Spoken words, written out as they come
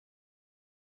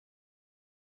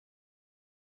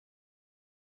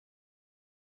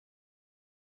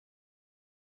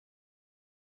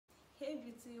Hey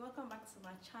beauty, welcome back to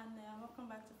my channel. Welcome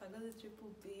back to Fercuzzy Triple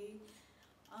B.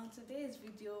 On today's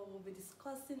video, we'll be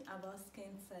discussing about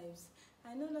skin types.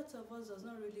 I know lots of us does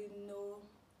not really know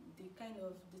the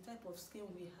type of skin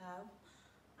we have,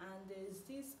 and there's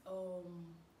this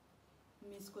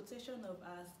misquotation of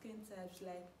our skin types.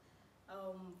 Like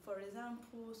for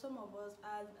example, some of us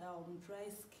have dry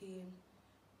skin.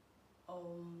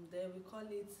 Then we call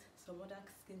it some other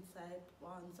skin type,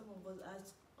 and some of us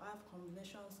have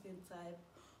combination skin type,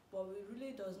 but we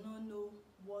really does not know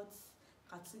what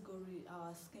category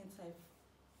our skin type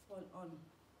fall on.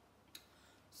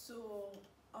 So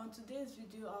on today's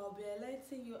video, I'll be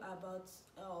highlighting you about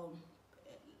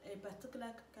a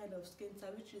particular kind of skin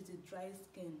type, which is the dry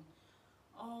skin.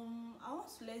 I want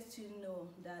to let you know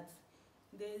that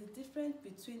there is difference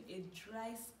between a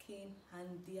dry skin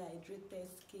and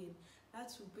dehydrated skin. That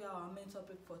will be our main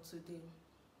topic for today.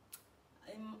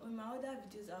 In my other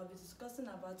videos, I'll be discussing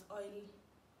about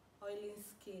oily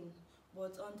skin,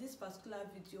 but on this particular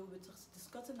video, we're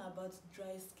discussing about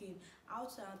dry skin, how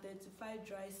to identify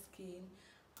dry skin,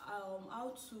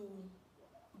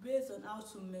 based on how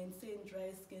to maintain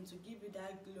dry skin to give you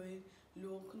that glowing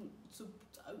look,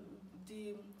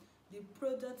 the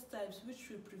product types which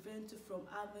will prevent you from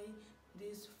having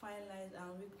these fine lines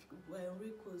and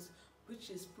wrinkles, which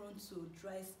is prone to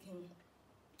dry skin,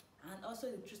 and also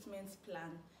the treatment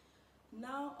plan.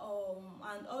 Now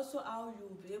and also how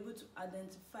you'll be able to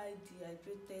identify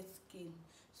dehydrated skin.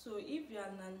 So if you're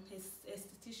an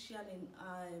esthetician in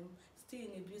stay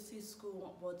in a beauty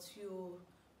school, but you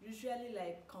usually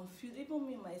like confused, even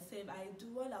me myself, I do,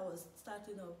 while I was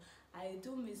starting up, I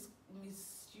do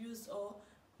misuse or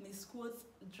misquote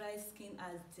dry skin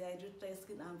as dehydrated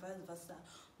skin and vice versa.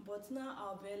 But now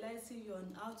I'll be highlighting you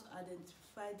on how to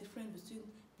identify difference between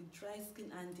the dry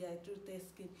skin and dehydrated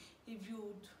skin. If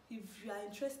you are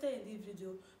interested in this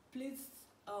video, please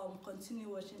continue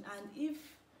watching, and if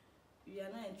you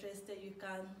are not interested, you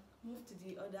can move to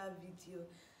the other video.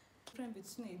 Difference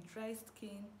between a dry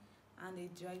skin and a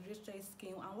dehydrated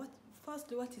skin. And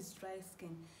firstly, what is dry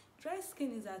skin? Dry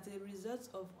skin is as a result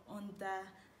of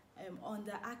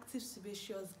underactive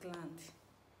sebaceous gland.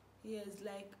 Yes,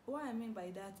 like what I mean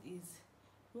by that is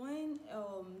when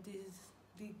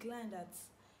the gland that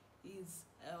is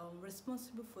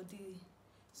responsible for the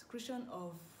secretion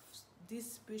of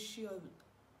this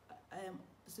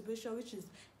sebaceous, which is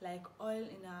like oil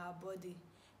in our body.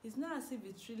 It's not as if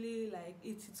it's really like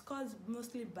it's caused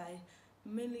mostly by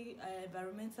mainly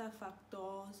environmental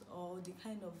factors or the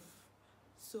kind of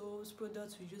soaps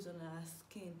products we use on our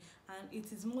skin, and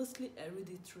it is mostly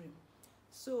hereditary.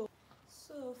 So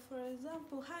for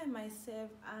example, I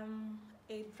myself am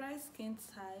a dry skin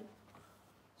type.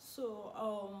 So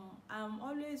I'm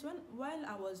always, while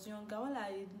I was younger, while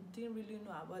I didn't really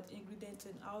know about ingredients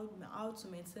and how to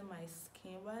maintain my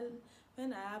skin,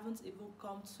 when I haven't even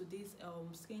come to this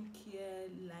skincare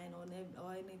line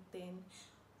or anything,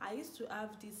 I used to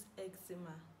have this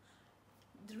eczema.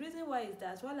 The reason why is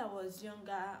that while I was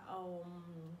younger,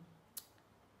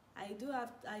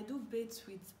 I do bathe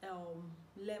with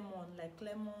lemon,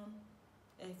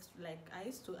 like I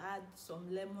used to add some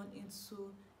lemon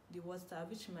into the water,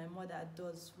 which my mother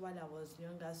does while I was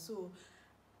younger. So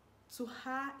to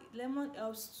her, lemon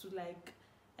helps to like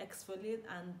exfoliate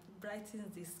and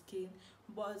brightens the skin.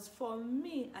 But for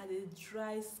me, as a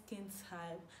dry skin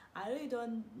type, I really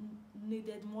don't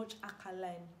needed much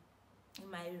alkaline in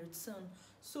my routine.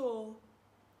 So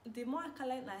the more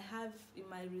alkaline I have in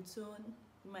my routine,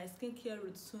 in my skincare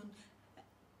routine,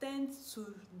 tends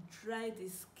to dry the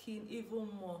skin even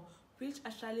more, which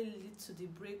actually leads to the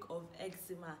break of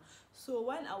eczema. So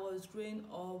when I was growing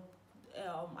up,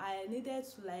 I needed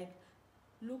to like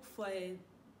look for a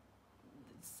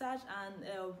search and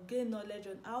gain knowledge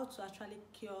on how to actually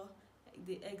cure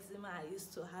the eczema I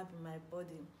used to have in my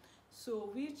body.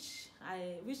 So which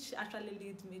actually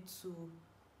lead me to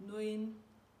knowing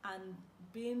and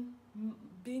being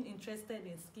interested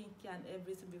in skincare and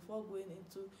everything before going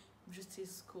into beauty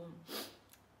school.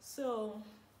 So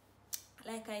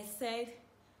like I said,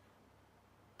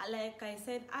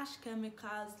 harsh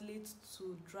chemicals lead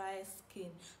to dry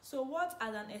skin. So what,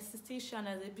 as an esthetician,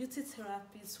 as a beauty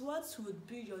therapist, what would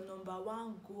be your number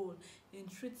one goal in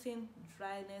treating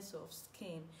dryness of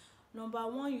skin? Number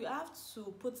one, you have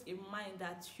to put in mind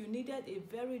that you needed a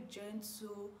very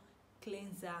gentle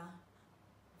cleanser,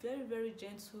 very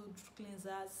gentle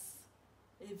cleansers,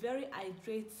 a very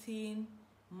hydrating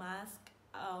mask,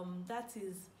 that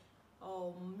is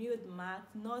mild mask,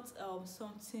 not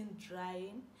something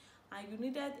drying. And you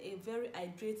needed a very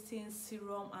hydrating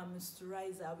serum and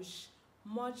moisturizer, which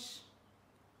much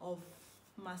of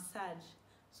massage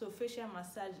so facial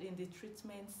massage in the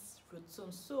treatment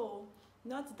routine. So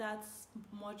not that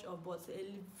much of, but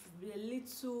a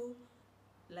little,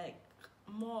 like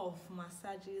more of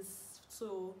massages.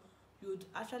 So you'd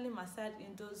actually massage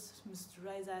in those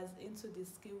moisturizers into the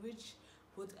skin, which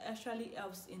would actually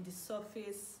helps in the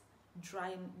surface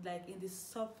drying, like in the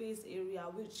surface area,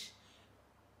 which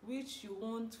you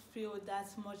won't feel that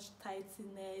much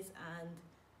tightness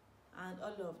and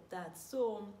all of that.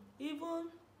 So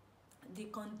even the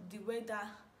weather,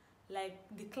 like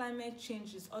the climate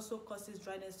change, is also causes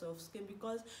dryness of skin,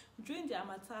 because during the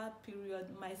harmattan period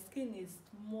my skin is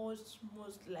most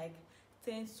like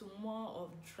tends to more of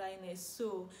dryness.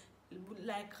 So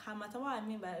like harmattan, what I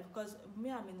mean by, because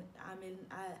me, I'm in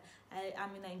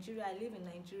Nigeria, I live in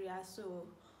Nigeria.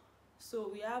 So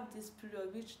we have this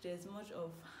period which there's much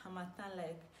of harmattan,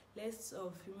 like less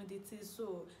of humidity,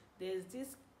 so there's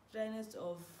this dryness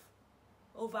of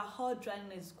overall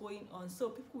dryness going on. So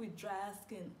people with drier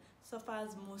skin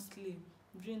suffers mostly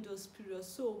during those periods.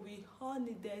 So we all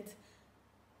needed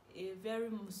a very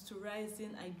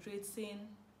moisturizing, hydrating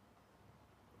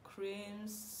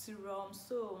creams, serums.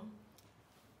 So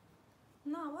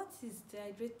now, what is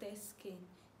dehydrated skin?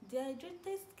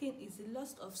 Dehydrated skin is a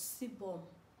loss of sebum,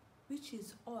 which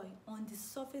is oil, on the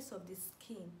surface of the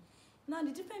skin. Now,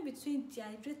 the difference between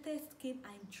dehydrated skin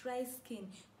and dry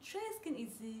skin: dry skin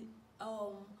is the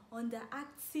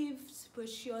underactive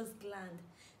sebaceous gland.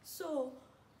 So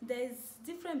there's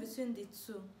difference between the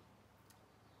two.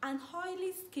 An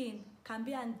oily skin can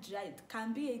be a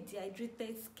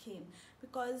dehydrated skin,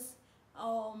 because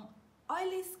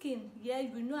oily skin, yeah,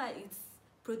 you know, it's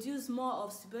produce more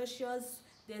of sebaceous,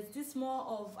 there's this more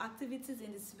of activities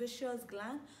in the sebaceous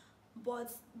gland.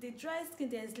 But the dry skin,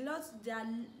 there are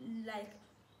like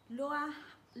lower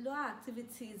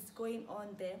activities going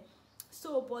on there.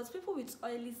 So but people with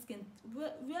oily skin,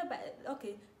 whereby,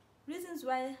 okay, reasons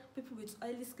why people with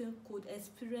oily skin could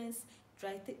experience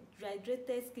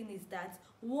dehydrated skin is that,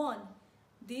 one,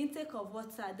 the intake of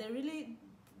water. They really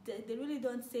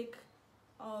don't take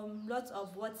lots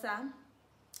of water,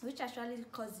 which actually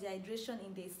cause dehydration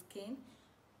in the skin,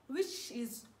 which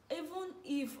is, even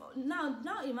if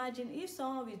now imagine if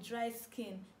someone with dry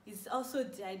skin is also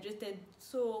dehydrated.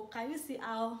 So can you see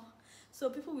how, so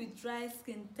people with dry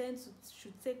skin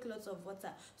should take lots of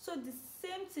water. So the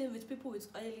same thing with people with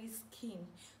oily skin.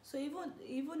 So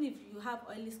even if you have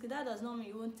oily skin, that does not mean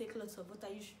you won't take lots of water.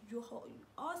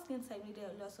 All skin type need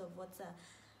lots of water.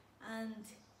 And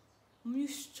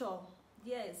moisture,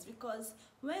 yes, because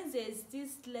when there's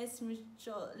this less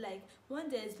moisture, like when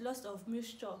there's loss of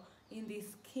moisture in the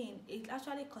skin, it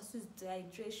actually causes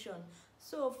dehydration.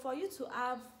 So for you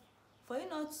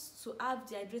not to have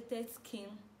dehydrated skin,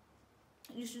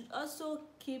 you should also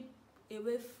keep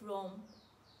away from,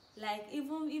 like,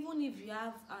 even if you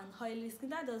have an oily skin,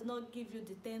 that does not give you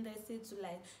the tendency to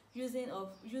like use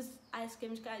ice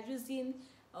chemical,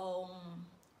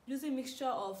 using mixture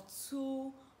of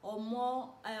two or more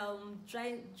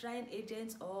drying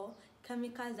agents or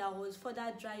chemicals that will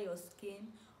further dry your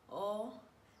skin, or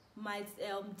might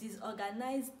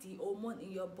disorganize the hormone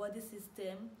in your body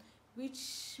system,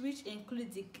 which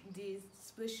includes the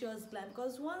sebaceous gland.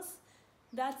 Because once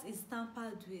that is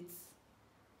tampered with,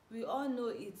 we all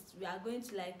know we are going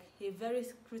to like a very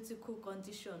critical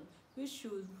condition, which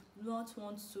you would not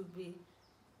want to be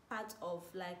part of,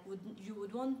 like you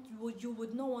would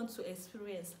not want to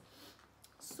experience.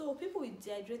 So people with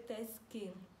dehydrated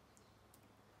skin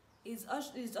is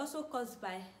also caused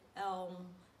by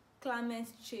climate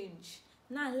change.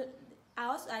 Now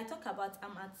I talk about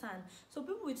harmattan. So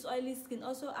people with oily skin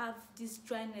also have this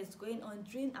dryness going on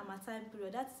during harmattan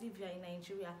period. That's if you are in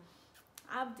Nigeria,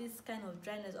 have this kind of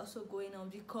dryness also going on,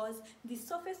 because the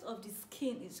surface of the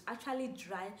skin is actually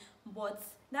dry, but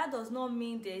that does not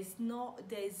mean there's no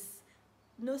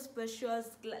sebaceous,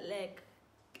 like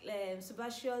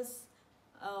sebaceous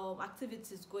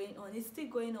activities going on. It's still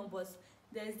going on, but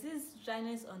there's this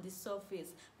dryness on the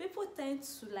surface. People tend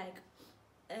to like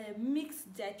mix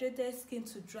dehydrated skin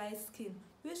to dry skin,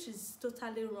 which is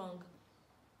totally wrong.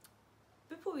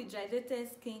 People with dehydrated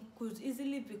skin could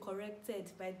easily be corrected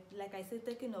by, like I said,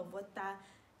 taking of water,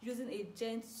 using a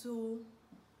gentle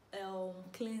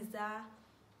cleanser,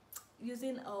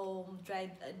 using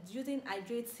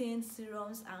hydrating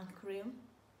serums and cream.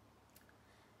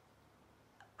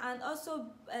 And also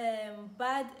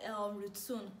bad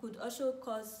routine could also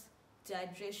cause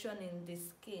dehydration in the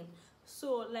skin.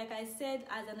 So like I said,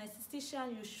 as an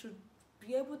esthetician, you should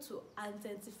be able to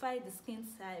identify the skin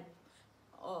type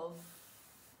of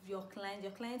your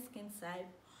client's skin type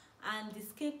and the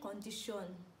skin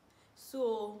condition.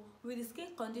 So with the skin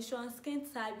condition, skin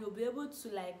type, you'll be able to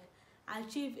like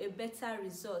achieve a better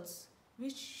result,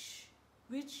 which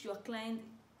your client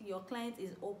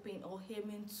is hoping or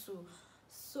aiming to.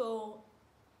 So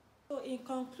in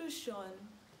conclusion,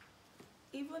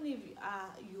 even if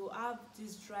you have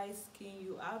this dry skin,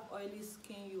 you have oily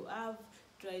skin, you have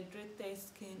dehydrated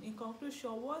skin, in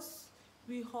conclusion, what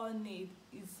we all need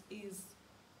is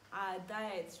our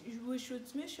diet. We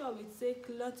should make sure we take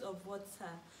lots of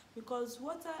water, because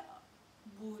water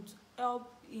would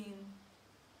help in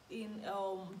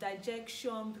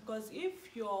digestion. Because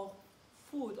if your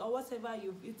food or whatever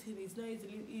you've eaten is not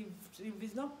easily, if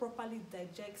it's not properly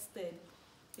digested,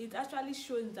 it actually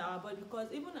shows in our body, because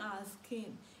even our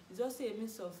skin is also a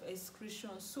means of excretion.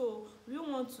 So we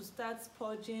want to start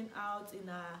purging out,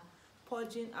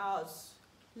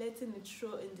 letting it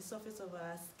show in the surface of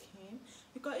our skin.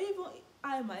 Because even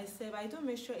I myself, I do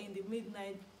make sure in the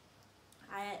midnight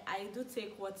I do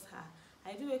take water.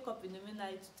 I do wake up in the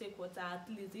midnight to take water, at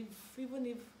least, even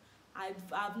if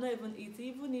I've not even eaten.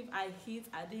 Even if I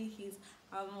didn't eat,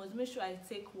 I must make sure I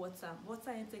take water.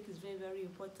 Water intake is very, very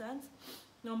important.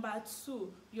 Number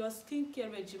 2, your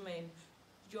skincare regimen.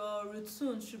 Your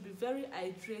routine should be very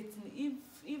hydrating.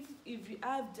 If you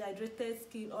have dehydrated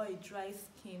skin or a dry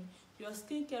skin, your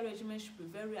skincare regimen should be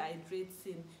very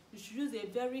hydrating. You should use a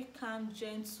very calm,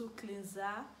 gentle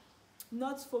cleanser,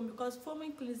 not foam, because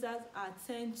foaming cleansers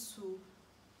tend to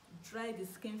dry the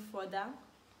skin further.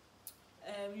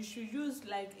 You should use,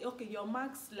 like, okay, your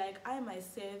masks, like I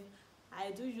myself,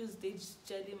 I do use the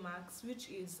jelly mask, which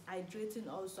is hydrating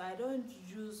also. I don't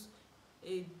use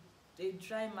a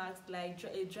dry mask, like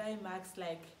a dry mask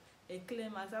like a clay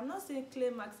mask. I'm not saying clay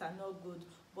masks are not good,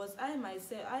 but I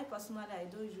myself, I personally, I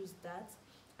don't use that.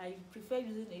 I prefer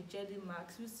using a jelly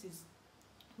mask,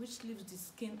 which leaves the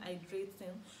skin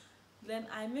hydrating. Then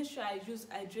I make sure I use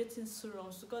hydrating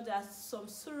serums, because there are some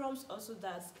serums also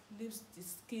that leaves the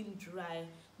skin dry,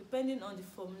 depending on the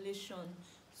formulation.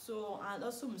 So, and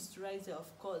also moisturizer,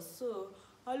 of course. So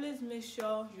always make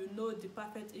sure you know the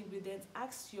perfect ingredients.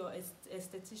 Ask your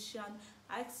esthetician,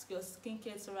 ask your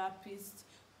skincare therapist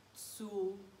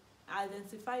to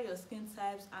identify your skin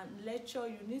types, and lecture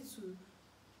you need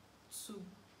to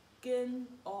gain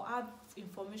or have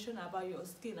information about your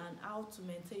skin and how to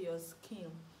maintain your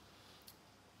skin.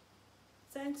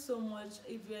 Thanks so much.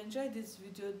 If you enjoyed this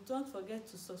video, don't forget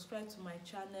to subscribe to my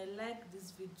channel, like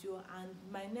this video, and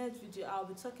my next video I'll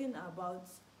be talking about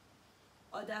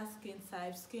other skin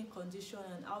types, skin condition,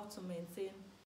 and how to maintain